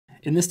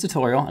In this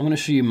tutorial, I'm going to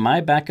show you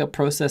my backup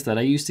process that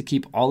I use to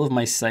keep all of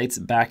my sites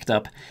backed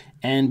up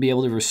and be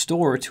able to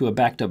restore to a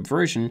backed up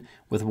version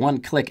with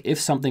one click if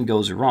something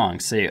goes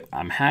wrong. Say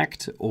I'm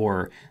hacked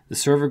or the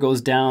server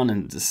goes down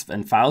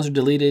and files are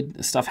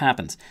deleted, stuff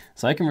happens.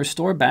 So I can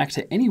restore back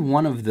to any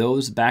one of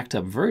those backed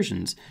up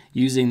versions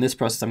using this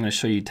process I'm going to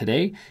show you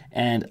today.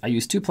 And I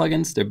use two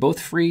plugins. They're both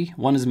free.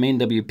 One is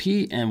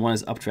MainWP and one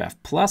is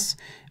Updraft Plus.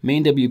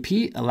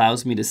 MainWP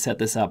allows me to set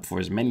this up for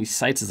as many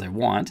sites as I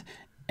want,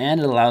 and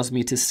it allows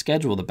me to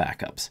schedule the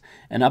backups.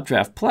 And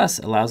Updraft Plus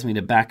allows me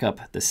to back up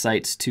the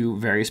sites to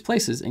various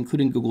places,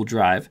 including Google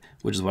Drive,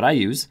 which is what I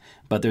use,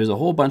 but there's a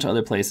whole bunch of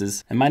other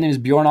places. And my name is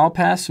Bjorn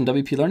Allpass from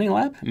WP Learning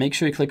Lab. Make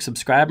sure you click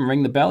subscribe and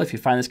ring the bell if you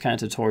find this kind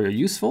of tutorial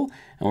useful,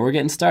 and we're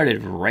getting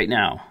started right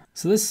now.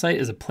 So this site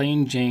is a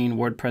plain Jane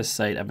WordPress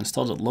site. I've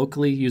installed it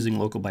locally using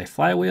Local by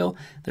Flywheel.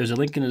 There's a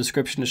link in the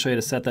description to show you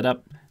to set that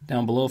up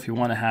down below if you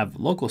want to have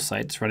local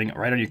sites running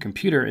right on your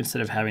computer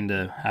instead of having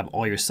to have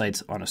all your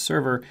sites on a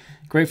server.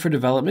 Great for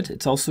development.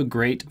 It's also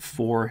great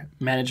for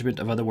management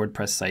of other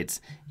WordPress sites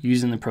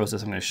using the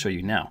process I'm going to show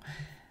you now.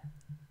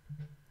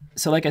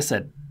 So like I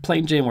said,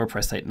 plain Jane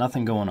WordPress site,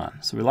 nothing going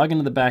on. So we log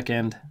into the back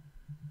end.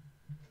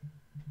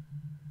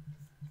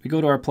 We go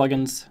to our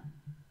plugins.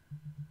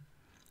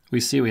 We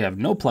see we have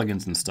no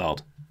plugins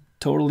installed,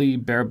 totally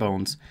bare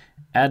bones.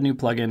 Add new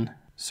plugin,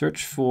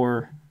 search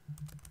for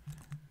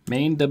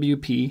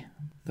MainWP,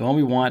 the one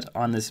we want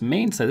on this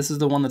main site. This is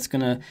the one that's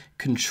going to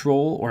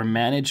control or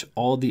manage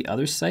all the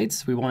other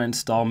sites. We want to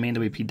install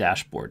MainWP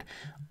Dashboard.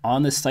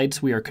 On the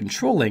sites we are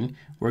controlling,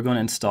 we're going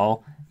to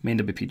install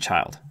MainWP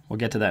Child. We'll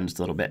get to that in just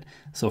a little bit.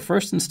 So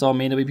first install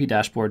MainWP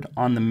Dashboard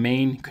on the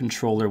main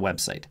controller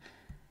website.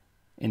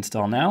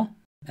 Install now,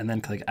 and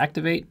then click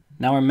Activate.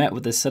 Now we're met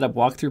with this setup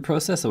walkthrough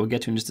process that we'll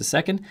get to in just a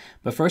second.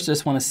 But first I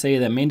just want to say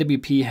that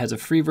MainWP has a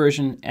free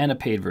version and a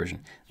paid version.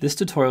 This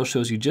tutorial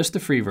shows you just the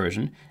free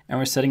version, and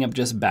we're setting up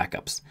just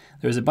backups.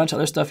 There's a bunch of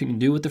other stuff you can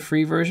do with the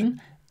free version,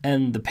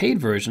 and the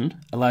paid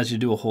version allows you to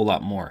do a whole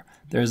lot more.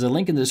 There's a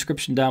link in the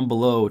description down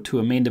below to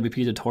a MainWP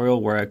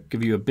tutorial where I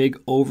give you a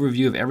big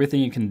overview of everything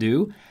you can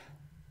do.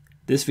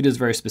 This video is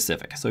very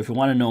specific. So if you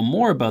want to know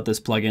more about this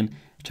plugin,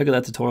 check out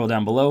that tutorial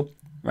down below.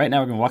 Right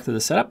now we're going to walk through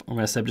the setup. We're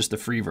going to set up just the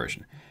free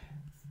version.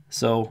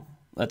 So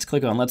let's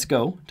click on Let's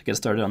Go to get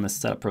started on this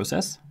setup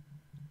process.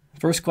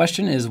 First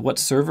question is, what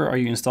server are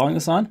you installing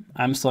this on?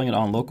 I'm installing it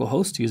on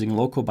localhost using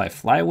Local by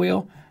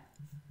Flywheel.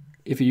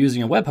 If you're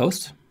using a web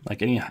host,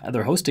 like any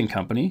other hosting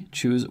company,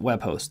 choose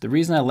web host. The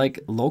reason I like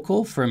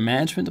local for a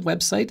management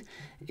website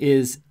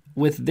is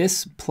with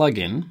this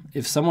plugin,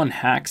 if someone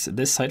hacks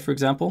this site, for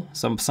example,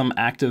 some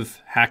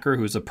active hacker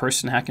who's a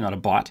person hacking, not a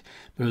bot,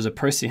 but who's a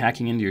person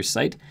hacking into your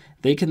site,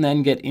 they can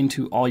then get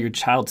into all your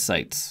child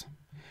sites,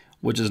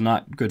 which is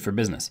not good for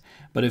business.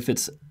 But if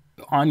it's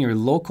on your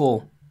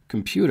local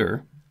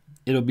computer,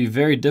 it'll be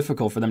very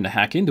difficult for them to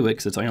hack into it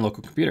because it's on your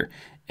local computer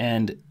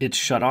and it's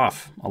shut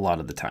off a lot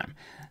of the time.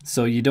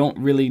 So you don't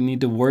really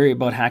need to worry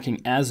about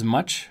hacking as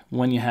much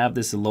when you have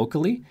this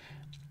locally.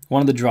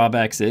 One of the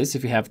drawbacks is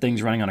if you have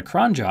things running on a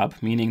cron job,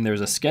 meaning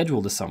there's a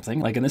schedule to something,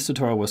 like in this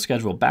tutorial we'll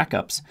schedule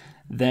backups,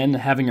 then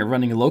having it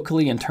running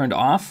locally and turned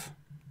off,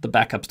 the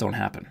backups don't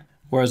happen.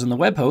 Whereas in the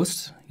web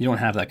host, you don't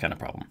have that kind of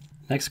problem.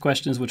 Next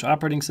question is which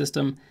operating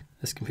system?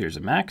 This computer's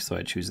a Mac, so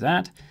I choose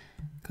that.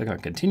 Click on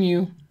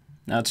Continue.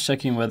 Now it's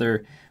checking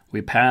whether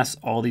we pass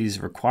all these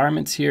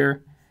requirements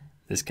here.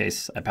 In this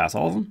case, I pass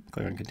all of them.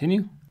 Click on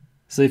Continue.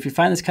 So if you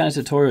find this kind of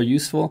tutorial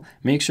useful,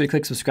 make sure you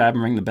click subscribe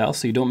and ring the bell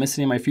so you don't miss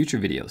any of my future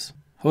videos.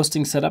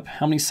 Hosting setup,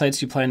 how many sites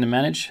do you plan to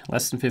manage?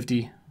 Less than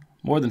 50,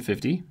 more than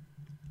 50.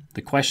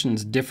 The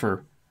questions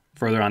differ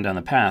further on down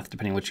the path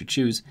depending on what you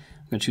choose.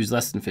 I'm going to choose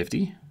less than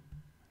 50.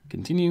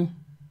 Continue.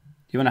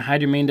 You want to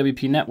hide your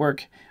MainWP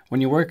network.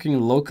 When you're working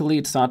locally,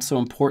 it's not so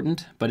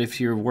important, but if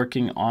you're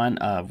working on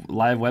a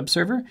live web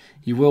server,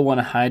 you will want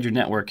to hide your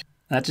network.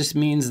 That just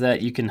means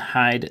that you can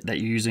hide that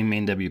you're using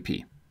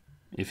MainWP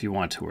if you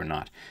want to or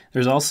not.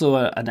 There's also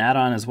an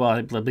add-on as well,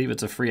 I believe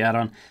it's a free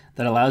add-on,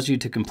 that allows you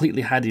to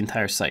completely hide the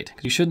entire site.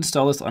 You should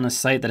install this on a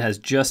site that has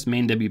just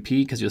MainWP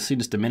because you'll see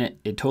in just a minute,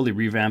 it totally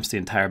revamps the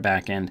entire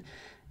back end.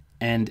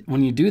 And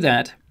when you do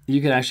that,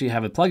 you can actually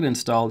have a plugin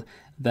installed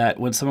that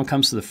when someone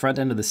comes to the front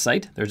end of the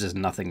site, there's just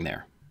nothing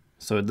there.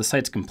 So the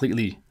site's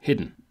completely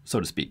hidden, so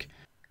to speak.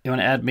 You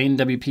want to add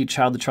MainWP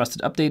child to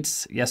trusted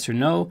updates, yes or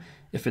no.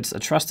 If it's a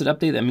trusted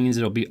update, that means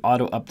it'll be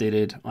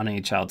auto-updated on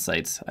any child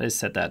sites. I just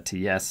set that to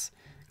yes.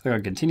 Click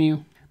on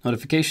Continue.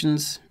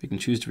 Notifications, you can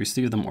choose to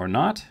receive them or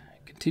not.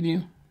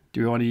 Continue.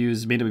 Do you want to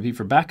use MainWP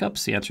for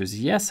backups? The answer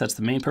is yes, that's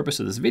the main purpose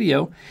of this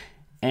video.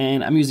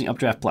 And I'm using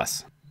Updraft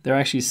Plus. There are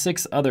actually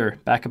 6 other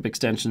backup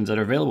extensions that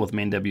are available with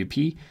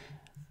MainWP.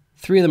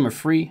 3 of them are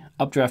free.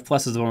 Updraft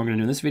Plus is the one we're going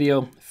to do in this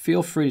video.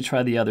 Feel free to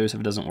try the others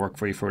if it doesn't work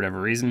for you for whatever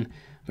reason.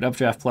 But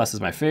Updraft Plus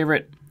is my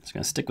favorite. Just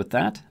going to stick with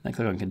that. Then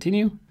click on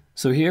Continue.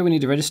 So here we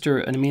need to register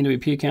a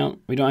MainWP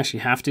account. We don't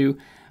actually have to.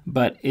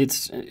 but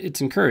it's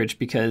encouraged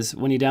because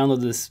when you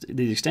download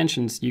these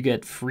extensions, you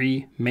get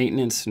free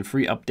maintenance and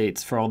free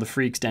updates for all the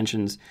free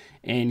extensions,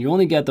 and you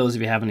only get those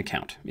if you have an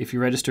account. If you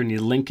register and you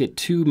link it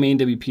to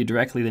MainWP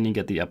directly, then you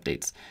get the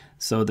updates.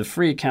 So the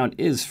free account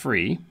is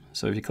free.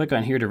 So if you click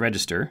on here to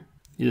register,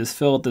 you just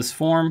fill out this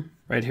form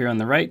right here on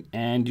the right,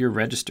 and you're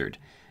registered.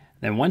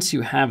 Then once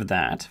you have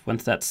that,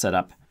 once that's set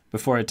up,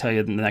 before I tell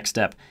you the next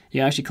step,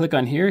 you actually click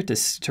on here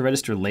to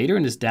register later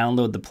and just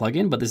download the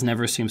plugin, but this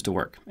never seems to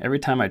work. Every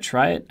time I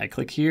try it, I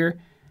click here,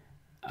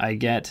 I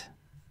get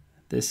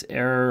this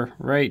error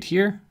right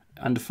here,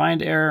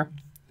 undefined error.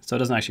 So it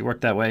doesn't actually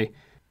work that way,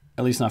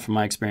 at least not from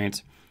my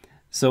experience.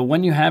 So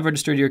when you have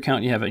registered your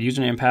account, you have a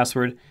username and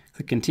password,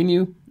 click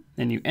continue,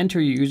 then you enter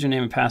your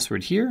username and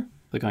password here,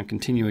 click on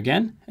continue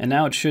again, and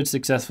now it should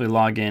successfully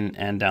log in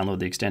and download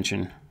the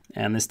extension.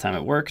 And this time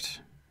it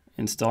worked.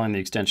 Installing the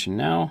extension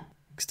now.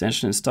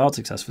 Extension installed,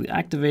 successfully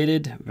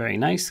activated. Very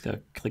nice.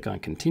 Click on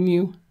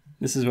continue.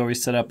 This is where we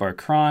set up our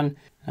cron.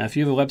 Now, if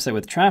you have a website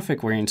with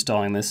traffic where you're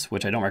installing this,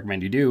 which I don't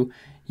recommend you do,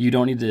 you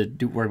don't need to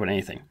worry about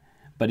anything.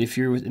 But if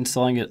you're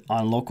installing it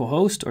on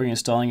localhost or you're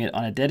installing it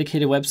on a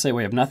dedicated website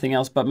where you have nothing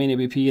else but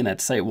MainWP and that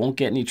site won't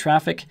get any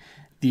traffic,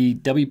 the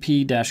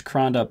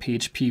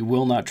wp-cron.php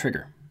will not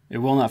trigger. It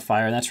will not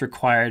fire, and that's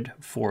required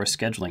for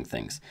scheduling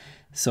things.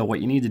 So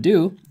what you need to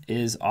do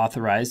is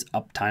authorize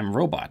Uptime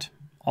Robot.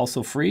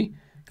 Also free.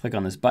 Click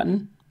on this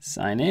button,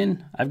 sign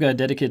in. I've got a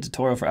dedicated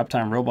tutorial for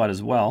Uptime Robot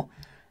as well.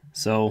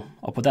 So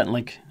I'll put that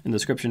link in the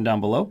description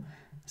down below.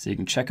 So you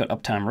can check out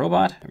Uptime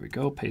Robot. There we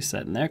go, paste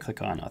that in there, click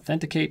on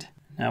Authenticate.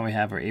 Now we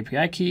have our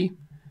API key.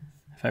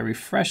 If I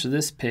refresh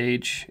this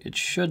page, it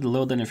should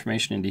load that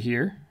information into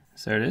here.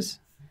 So there it is.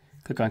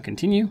 Click on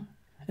Continue.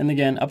 And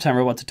again, Uptime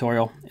Robot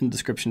tutorial in the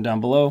description down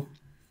below.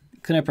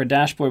 Clean up our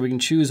dashboard, we can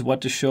choose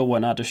what to show, what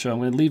not to show. I'm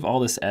going to leave all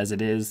this as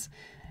it is,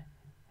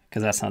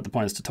 because that's not the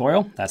point of this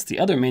tutorial. That's the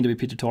other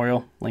MainWP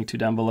tutorial, linked to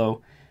down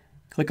below.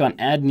 Click on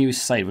Add New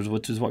Site,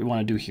 which is what we want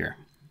to do here.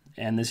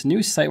 And this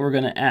new site we're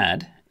going to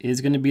add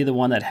is going to be the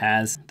one that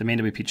has the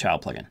MainWP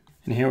child plugin.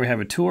 And here we have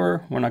a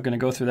tour. We're not going to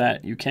go through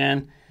that. You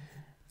can.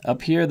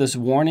 Up here, this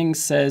warning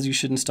says you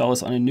should install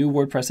this on a new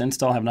WordPress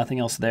install, have nothing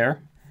else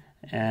there.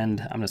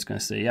 And I'm just going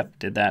to say, yep,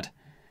 did that.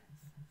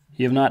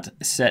 You have not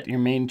set your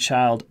main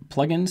child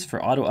plugins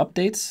for auto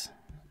updates.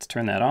 Let's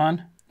turn that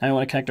on. Now I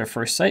want to connect our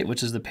first site,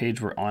 which is the page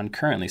we're on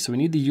currently. So we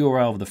need the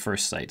URL of the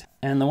first site.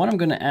 And the one I'm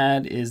going to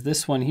add is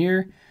this one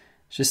here.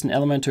 It's just an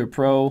Elementor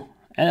Pro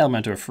and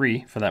Elementor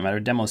Free, for that matter,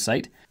 demo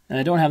site. And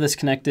I don't have this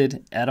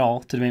connected at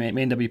all to the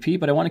MainWP,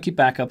 but I want to keep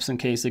backups in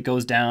case it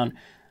goes down,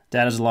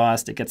 data's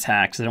lost, it gets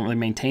hacked. I don't really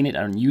maintain it,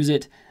 I don't use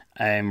it.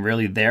 I'm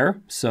really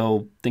there,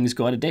 so things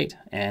go out of date,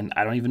 and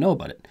I don't even know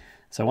about it.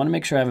 So I want to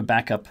make sure I have a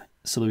backup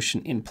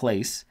solution in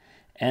place.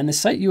 And the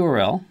site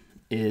URL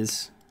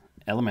is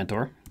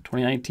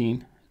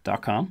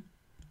elementor2019.com.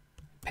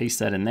 Paste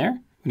that in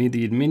there. We need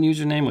the admin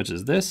username, which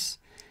is this.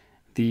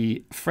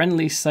 The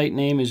friendly site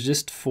name is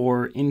just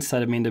for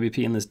inside of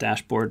MainWP in this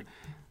dashboard.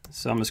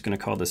 So I'm just going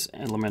to call this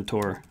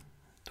Elementor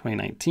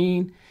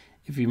 2019.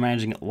 If you're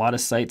managing a lot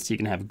of sites, you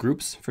can have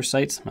groups for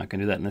sites. I'm not going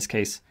to do that in this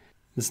case.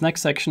 This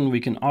next section, we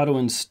can auto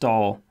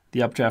install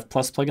the Updraft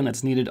Plus plugin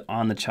that's needed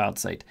on the child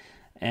site.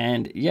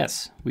 And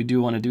yes, we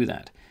do want to do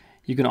that.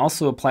 You can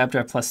also apply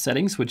Updraft Plus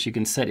settings, which you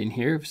can set in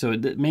here. So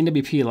the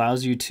MainWP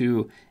allows you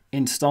to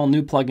install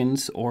new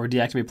plugins or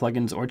deactivate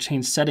plugins or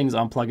change settings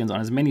on plugins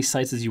on as many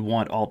sites as you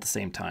want all at the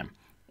same time.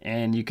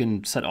 And you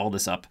can set all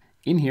this up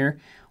in here.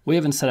 We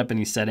haven't set up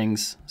any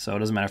settings, so it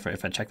doesn't matter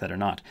if I check that or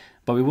not.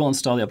 But we will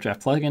install the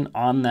Updraft plugin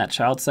on that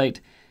child site.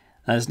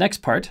 Now this next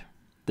part,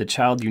 the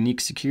child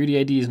unique security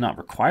ID is not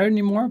required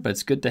anymore, but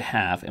it's good to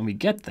have. And we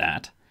get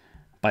that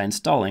by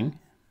installing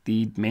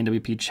the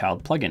MainWP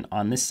child plugin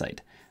on this site.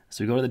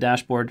 So we go to the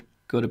dashboard,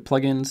 go to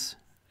plugins,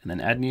 and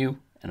then add new,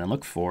 and then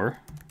look for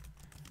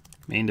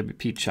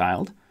MainWP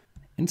child,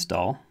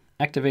 install,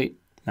 activate.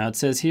 Now it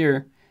says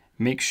here,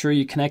 make sure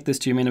you connect this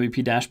to your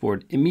MainWP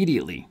dashboard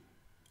immediately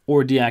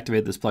or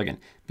deactivate this plugin,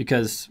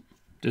 because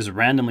just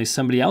randomly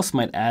somebody else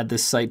might add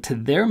this site to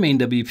their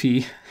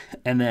MainWP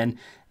and then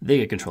they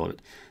get control of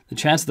it. The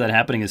chance of that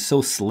happening is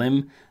so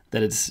slim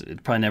that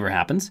it probably never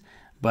happens,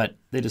 but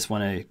they just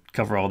want to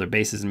cover all their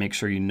bases and make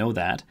sure you know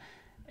that.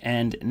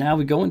 And now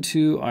we go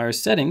into our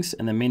settings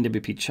and the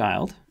MainWP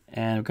child,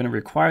 and we're going to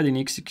require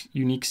the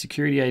unique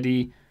security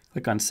ID.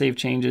 Click on Save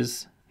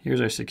Changes.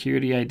 Here's our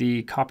security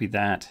ID. Copy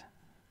that.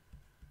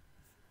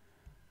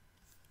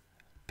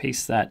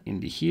 Paste that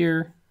into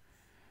here.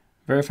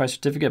 Verify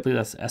certificate. I believe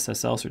that's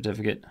SSL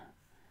certificate.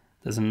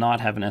 Does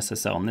not have an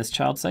SSL on this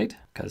child site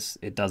because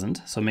it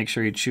doesn't. So make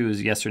sure you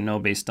choose yes or no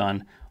based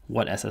on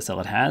what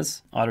SSL it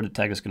has. Auto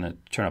detect is going to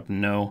turn up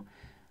no.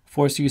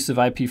 Forced use of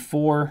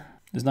IP4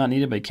 is not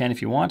needed, but you can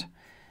if you want.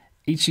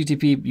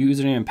 HTTP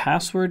username and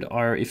password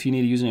are if you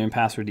need a username and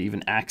password to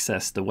even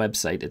access the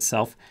website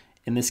itself.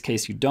 In this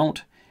case, you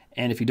don't.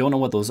 And if you don't know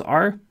what those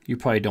are, you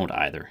probably don't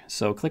either.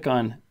 So click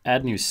on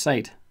Add New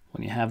Site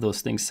when you have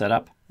those things set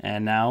up.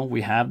 And now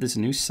we have this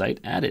new site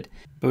added.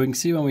 But we can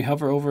see when we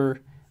hover over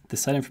the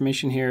site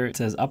information here, it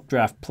says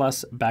Updraft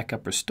Plus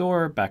Backup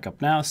Restore,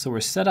 Backup Now. So we're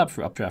set up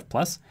for Updraft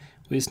Plus.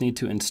 We just need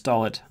to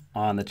install it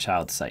on the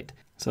child site.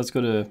 So let's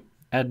go to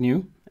Add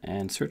New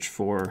and search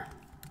for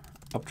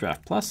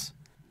Updraft Plus.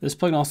 This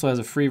plugin also has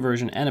a free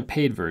version and a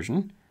paid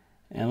version.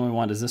 And what we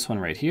want is this one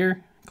right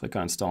here. Click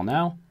on Install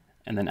Now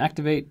and then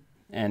Activate.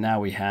 And now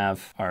we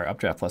have our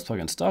Updraft Plus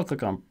plugin installed.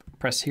 Click on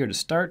Press here to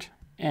start.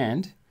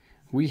 And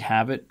we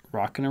have it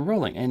rocking and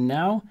rolling. And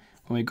now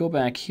when we go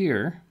back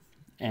here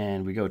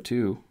and we go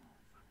to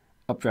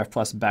Updraft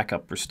Plus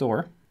Backup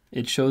Restore,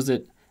 it shows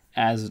it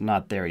as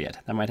not there yet.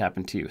 That might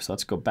happen to you. So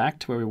let's go back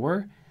to where we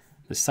were,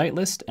 the site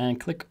list, and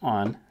click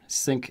on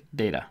Sync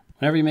Data.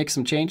 Whenever you make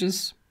some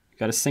changes, you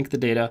got to sync the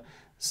data.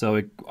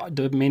 So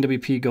the main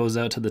WP goes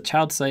out to the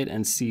child site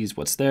and sees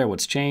what's there,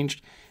 what's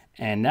changed.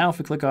 And now if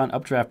we click on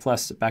Updraft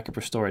Plus Backup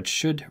Restore, it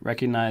should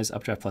recognize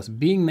Updraft Plus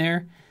being there,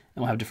 and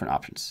we'll have different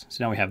options.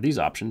 So now we have these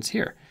options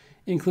here,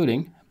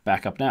 including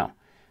Backup Now.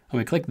 When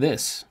we click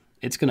this,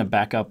 it's going to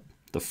back up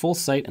the full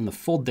site and the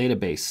full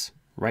database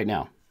right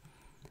now.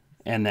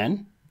 And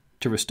then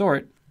to restore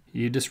it,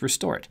 you just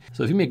restore it.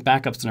 So if you make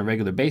backups on a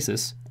regular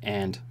basis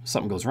and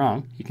something goes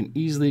wrong, you can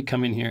easily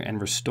come in here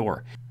and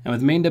restore. And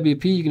with main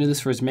WP, you can do this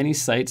for as many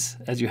sites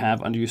as you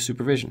have under your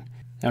supervision.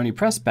 Now when you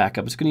press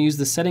backup, it's going to use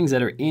the settings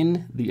that are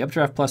in the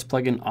Updraft Plus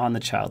plugin on the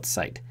child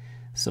site.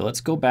 So let's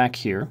go back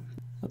here.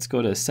 Let's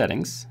go to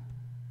settings.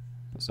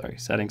 Sorry,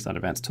 settings, not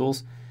advanced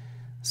tools.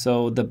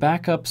 So the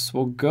backups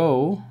will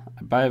go,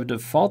 by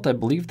default, I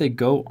believe they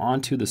go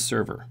onto the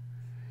server.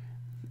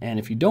 And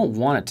if you don't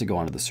want it to go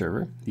onto the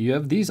server, you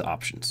have these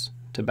options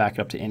to back it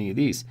up to any of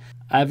these.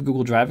 I have a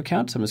Google Drive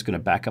account, so I'm just going to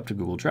back up to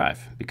Google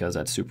Drive because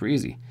that's super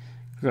easy.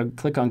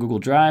 Click on Google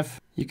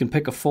Drive. You can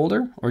pick a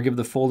folder or give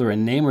the folder a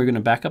name we're going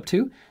to back up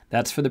to.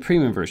 That's for the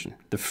premium version.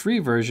 The free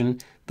version,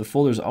 the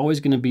folder is always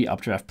going to be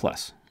Updraft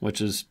Plus,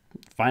 which is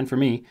fine for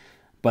me,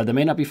 but that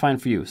may not be fine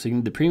for you. So you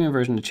need the premium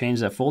version to change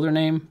that folder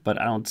name, but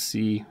I don't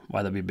see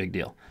why that'd be a big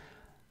deal.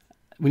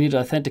 We need to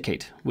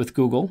authenticate with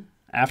Google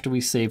after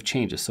we save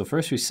changes. So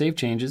first we save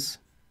changes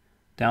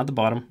down at the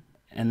bottom,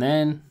 and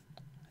then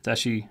it's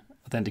actually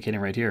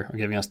authenticating right here, or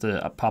giving us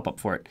the pop-up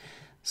for it.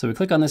 So we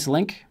click on this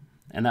link,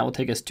 and that will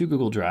take us to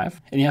Google Drive.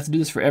 And you have to do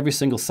this for every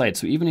single site.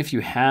 So even if you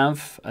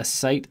have a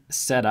site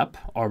set up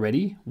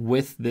already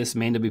with this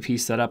main WP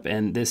setup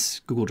and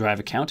this Google Drive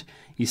account,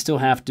 you still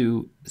have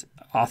to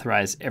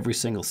authorize every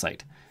single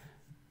site.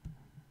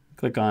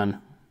 Click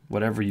on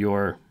whatever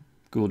your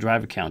Google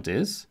Drive account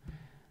is.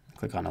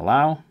 Click on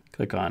Allow.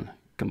 Click on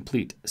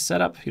Complete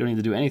Setup. You don't need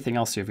to do anything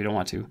else here if you don't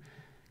want to.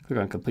 Click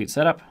on Complete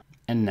Setup.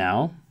 And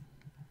now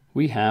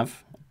we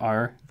have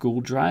our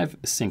Google Drive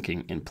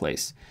syncing in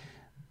place.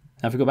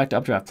 Now if we go back to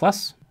Updraft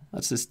Plus,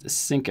 let's just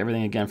sync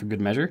everything again for good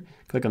measure.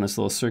 Click on this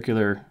little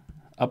circular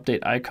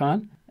update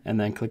icon and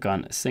then click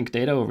on Sync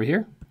Data over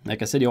here.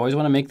 Like I said, you always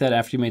want to make that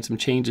after you made some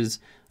changes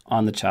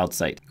on the child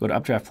site. Go to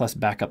Updraft Plus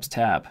Backups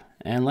tab,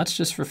 and let's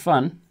just for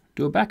fun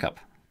do a backup.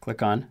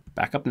 Click on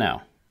Backup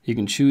Now. You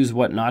can choose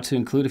what not to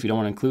include if you don't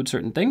want to include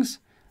certain things.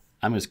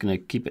 I'm just going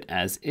to keep it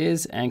as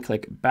is and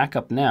click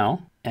Backup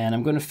Now. And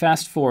I'm going to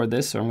fast forward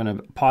this, or I'm going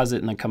to pause it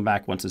and then come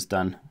back once it's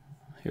done.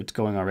 Here it's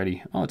going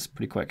already. Oh, it's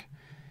pretty quick.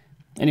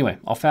 Anyway,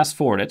 I'll fast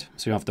forward it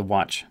so you don't have to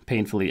watch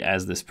painfully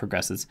as this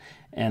progresses,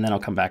 and then I'll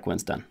come back when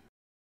it's done.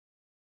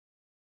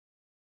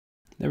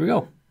 There we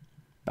go.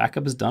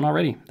 Backup is done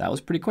already. That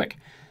was pretty quick.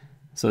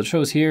 So it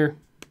shows here,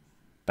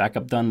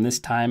 backup done this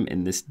time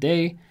in this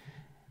day.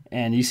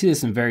 And you see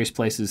this in various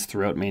places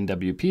throughout main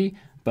WP,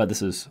 but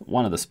this is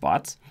one of the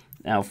spots.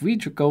 Now, if we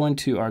go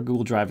into our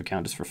Google Drive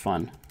account just for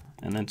fun,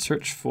 and then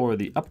search for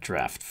the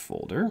Updraft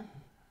folder,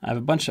 I have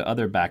a bunch of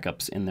other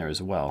backups in there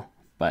as well,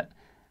 but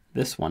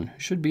this one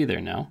should be there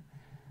now.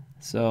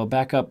 So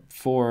backup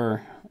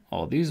for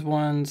all these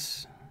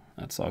ones,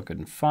 that's all good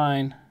and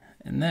fine.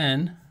 And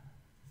then,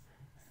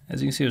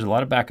 as you can see, there's a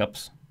lot of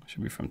backups.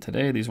 Should be from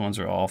today. These ones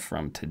are all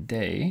from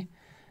today.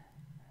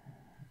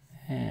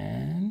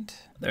 And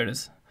there it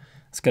is.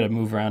 It's got to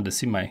move around to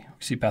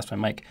see past my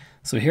mic.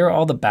 So here are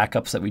all the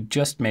backups that we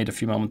just made a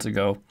few moments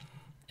ago.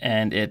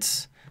 And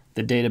it's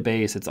the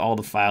database, it's all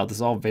the files,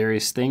 it's all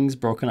various things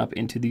broken up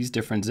into these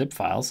different zip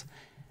files.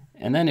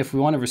 And then if we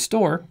want to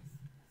restore,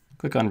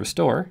 click on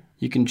Restore.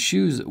 You can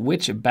choose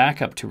which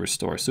backup to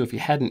restore. So if you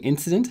had an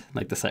incident,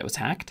 like the site was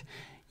hacked,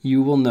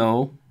 you will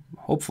know,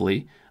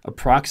 hopefully,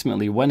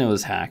 approximately when it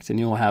was hacked, and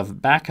you'll have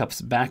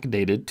backups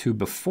backdated to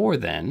before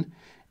then.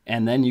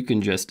 And then you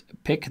can just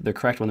pick the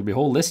correct one. There'll be a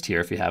whole list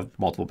here if you have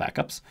multiple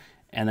backups,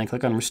 and then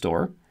click on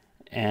Restore,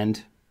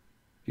 and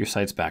your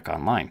site's back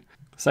online.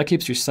 So that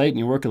keeps your site and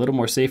your work a little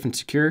more safe and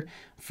secure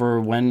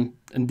for when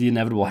the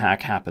inevitable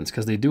hack happens,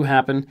 because they do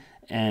happen,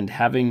 and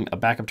having a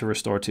backup to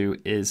restore to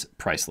is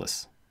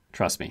priceless.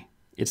 Trust me,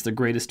 it's the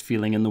greatest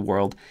feeling in the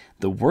world.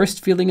 The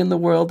worst feeling in the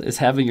world is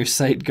having your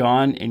site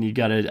gone and you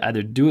gotta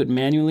either do it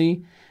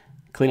manually,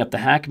 clean up the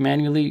hack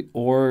manually,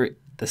 or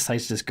the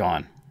site's just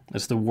gone.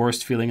 That's the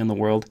worst feeling in the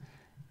world.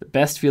 The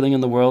best feeling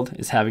in the world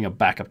is having a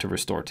backup to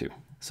restore to.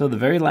 So the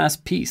very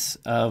last piece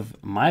of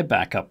my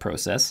backup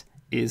process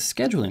is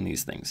scheduling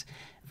these things.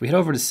 If we head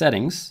over to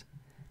settings,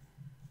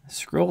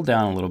 scroll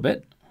down a little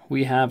bit,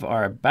 we have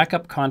our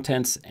backup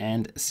contents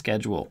and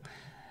schedule.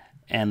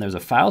 And there's a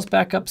files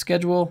backup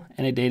schedule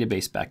and a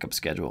database backup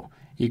schedule.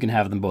 You can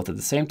have them both at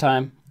the same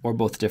time or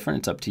both different,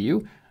 it's up to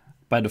you.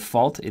 By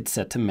default, it's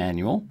set to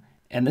manual.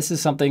 And this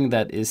is something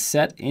that is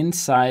set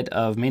inside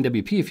of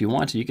MainWP if you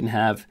want to. You can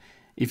have,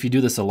 if you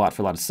do this a lot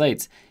for a lot of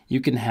sites,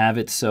 you can have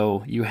it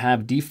so you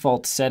have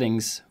default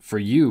settings for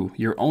you,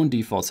 your own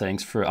default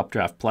settings for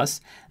Updraft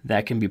Plus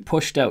that can be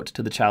pushed out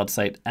to the child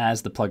site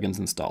as the plugin's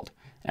installed,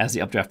 as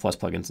the Updraft Plus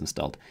plugin's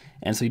installed.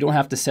 And so you don't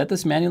have to set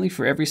this manually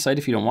for every site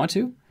if you don't want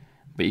to,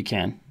 but you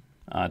can.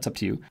 It's up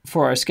to you.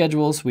 For our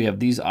schedules, we have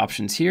these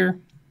options here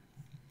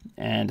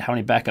and how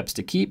many backups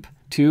to keep.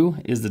 2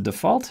 is the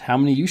default. How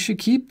many you should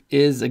keep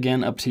is,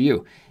 again, up to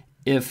you.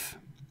 If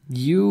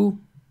you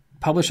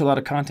publish a lot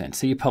of content,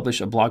 say you publish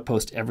a blog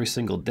post every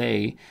single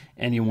day,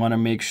 and you want to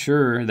make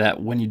sure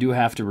that when you do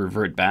have to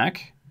revert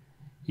back,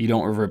 you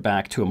don't revert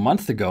back to a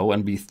month ago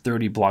and be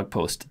 30 blog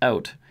posts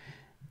out.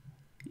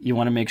 You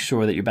want to make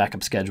sure that your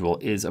backup schedule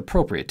is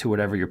appropriate to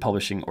whatever your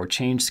publishing or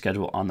change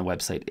schedule on the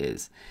website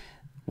is.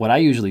 What I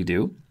usually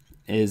do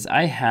is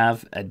I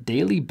have a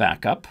daily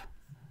backup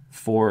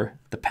for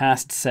the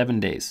past 7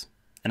 days.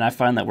 And I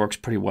find that works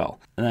pretty well.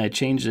 And then I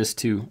change this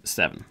to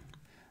 7.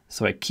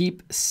 So I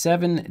keep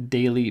 7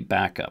 daily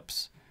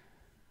backups.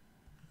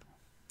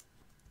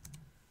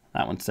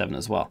 That one's 7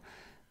 as well.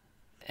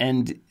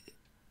 And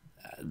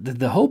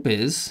the hope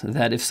is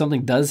that if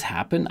something does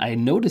happen, I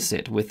notice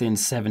it within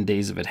 7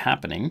 days of it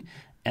happening,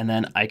 and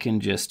then I can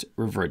just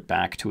revert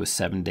back to a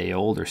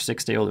 7-day-old or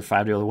 6-day-old or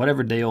 5-day-old or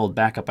whatever day-old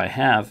backup I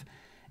have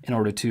in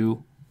order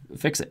to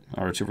fix it, in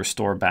order to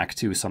restore back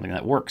to something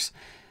that works.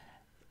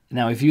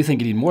 Now, if you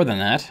think you need more than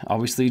that,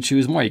 obviously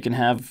choose more. You can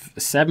have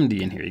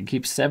 70 in here. You can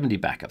keep 70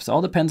 backups. It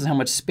all depends on how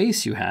much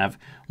space you have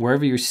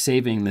wherever you're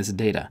saving this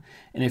data.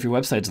 And if your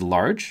website's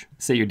large,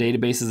 say your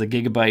database is a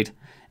gigabyte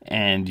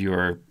and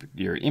your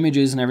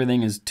images and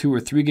everything is 2 or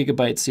 3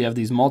 gigabytes, so you have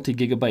these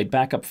multi-gigabyte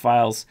backup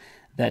files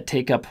that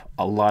take up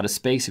a lot of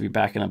space if you're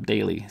backing up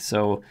daily.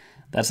 So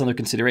that's another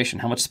consideration.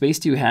 How much space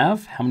do you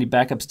have? How many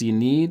backups do you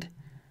need?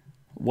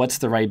 What's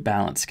the right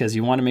balance? Because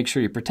you want to make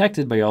sure you're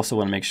protected, but you also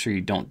want to make sure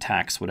you don't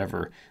tax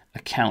whatever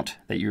account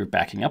that you're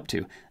backing up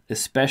to,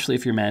 especially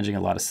if you're managing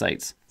a lot of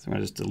sites. So I'm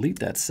going to just delete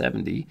that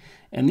 70.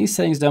 And these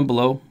settings down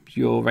below,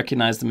 you'll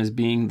recognize them as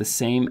being the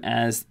same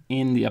as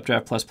in the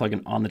Updraft Plus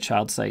plugin on the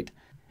child site.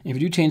 If you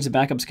do change the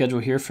backup schedule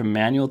here from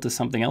manual to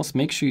something else,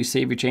 make sure you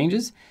save your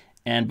changes.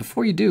 And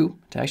before you do,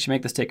 to actually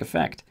make this take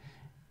effect,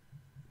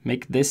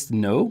 make this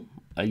no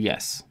a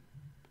yes.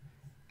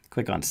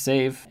 Click on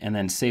save and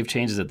then save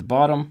changes at the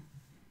bottom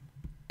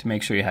to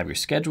make sure you have your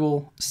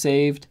schedule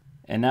saved.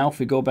 And now if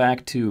we go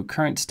back to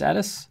current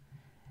status,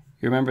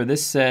 you remember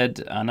this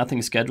said nothing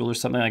is scheduled or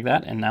something like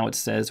that, and now it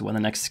says when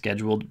the next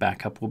scheduled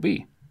backup will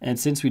be. And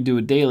since we do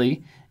it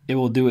daily, it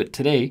will do it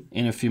today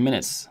in a few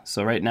minutes.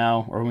 So right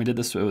now, or when we did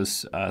this, it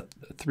was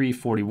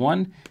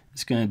 3:41.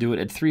 It's going to do it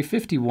at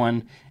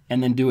 3:51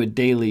 and then do it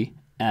daily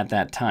at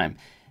that time.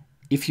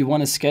 If you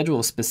want to schedule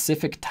a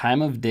specific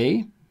time of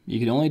day, you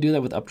can only do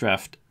that with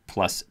Updraft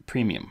Plus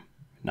Premium,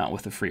 not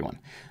with the free one.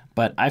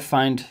 But I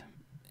find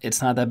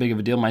it's not that big of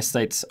a deal. My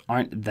sites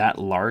aren't that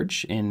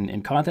large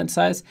in content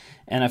size,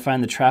 and I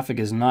find the traffic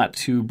is not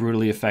too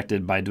brutally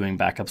affected by doing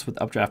backups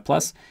with Updraft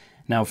Plus.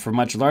 Now, for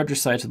much larger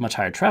sites with much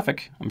higher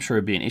traffic, I'm sure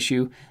it'd be an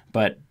issue,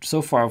 but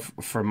so far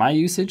for my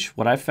usage,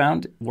 what I've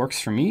found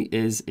works for me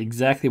is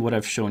exactly what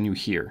I've shown you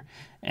here.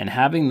 And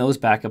having those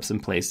backups in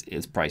place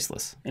is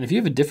priceless. And if you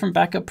have a different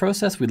backup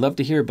process, we'd love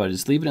to hear about it.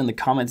 Just leave it in the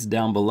comments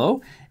down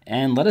below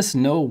and let us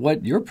know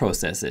what your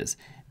process is,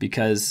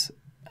 because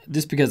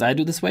just because I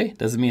do it this way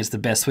doesn't mean it's the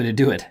best way to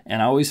do it.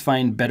 And I always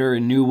find better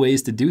and new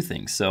ways to do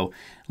things. So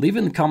leave it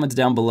in the comments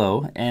down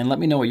below and let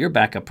me know what your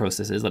backup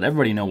process is. Let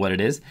everybody know what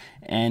it is.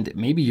 And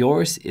maybe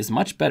yours is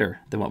much better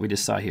than what we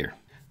just saw here.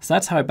 So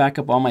that's how I back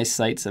up all my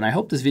sites. And I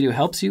hope this video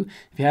helps you.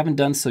 If you haven't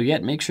done so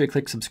yet, make sure you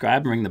click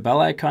subscribe and ring the bell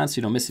icon so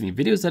you don't miss any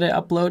videos that I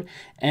upload.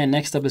 And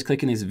next up is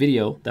clicking this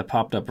video that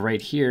popped up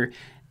right here.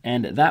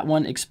 And that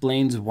one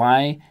explains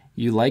why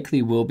you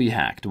likely will be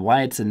hacked,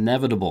 why it's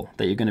inevitable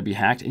that you're going to be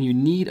hacked, and you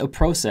need a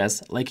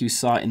process like you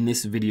saw in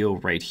this video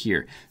right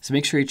here. So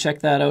make sure you check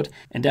that out.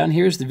 And down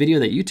here is the video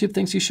that YouTube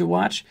thinks you should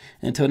watch.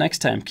 And until next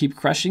time, keep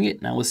crushing it,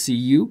 and I will see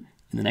you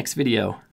in the next video.